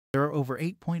There are over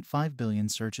 8.5 billion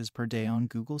searches per day on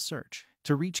Google Search.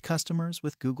 To reach customers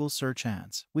with Google Search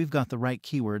ads, we've got the right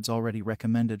keywords already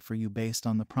recommended for you based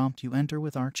on the prompt you enter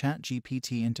with our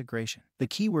ChatGPT integration. The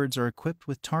keywords are equipped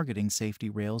with targeting safety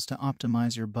rails to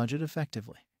optimize your budget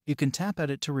effectively. You can tap at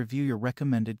it to review your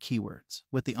recommended keywords,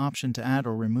 with the option to add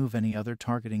or remove any other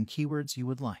targeting keywords you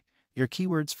would like. Your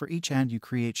keywords for each ad you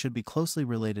create should be closely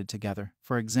related together.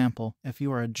 For example, if you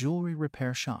are a jewelry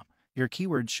repair shop, your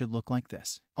keywords should look like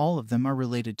this. All of them are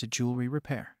related to jewelry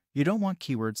repair. You don't want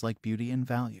keywords like beauty and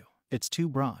value. It's too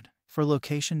broad. For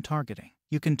location targeting,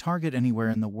 you can target anywhere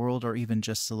in the world or even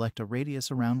just select a radius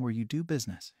around where you do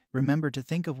business. Remember to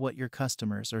think of what your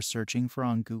customers are searching for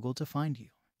on Google to find you.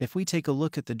 If we take a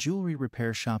look at the jewelry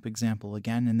repair shop example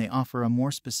again and they offer a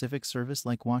more specific service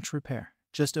like watch repair,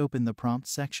 just open the prompt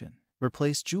section,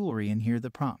 replace jewelry and hear the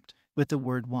prompt with the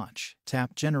word watch.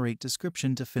 Tap Generate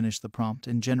Description to finish the prompt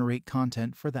and generate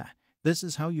content for that. This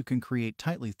is how you can create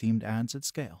tightly themed ads at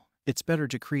scale. It's better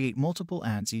to create multiple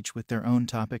ads each with their own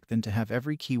topic than to have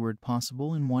every keyword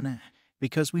possible in one ad.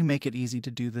 Because we make it easy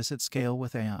to do this at scale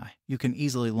with AI, you can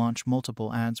easily launch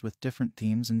multiple ads with different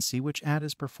themes and see which ad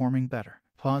is performing better.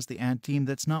 Pause the ad theme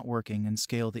that's not working and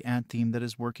scale the ad theme that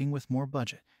is working with more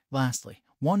budget. Lastly,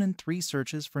 1 in 3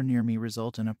 searches for near me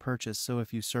result in a purchase, so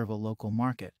if you serve a local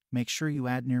market, make sure you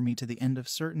add near me to the end of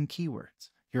certain keywords.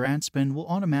 Your ad spend will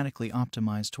automatically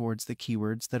optimize towards the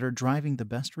keywords that are driving the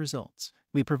best results.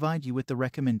 We provide you with the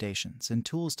recommendations and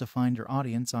tools to find your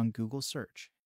audience on Google Search.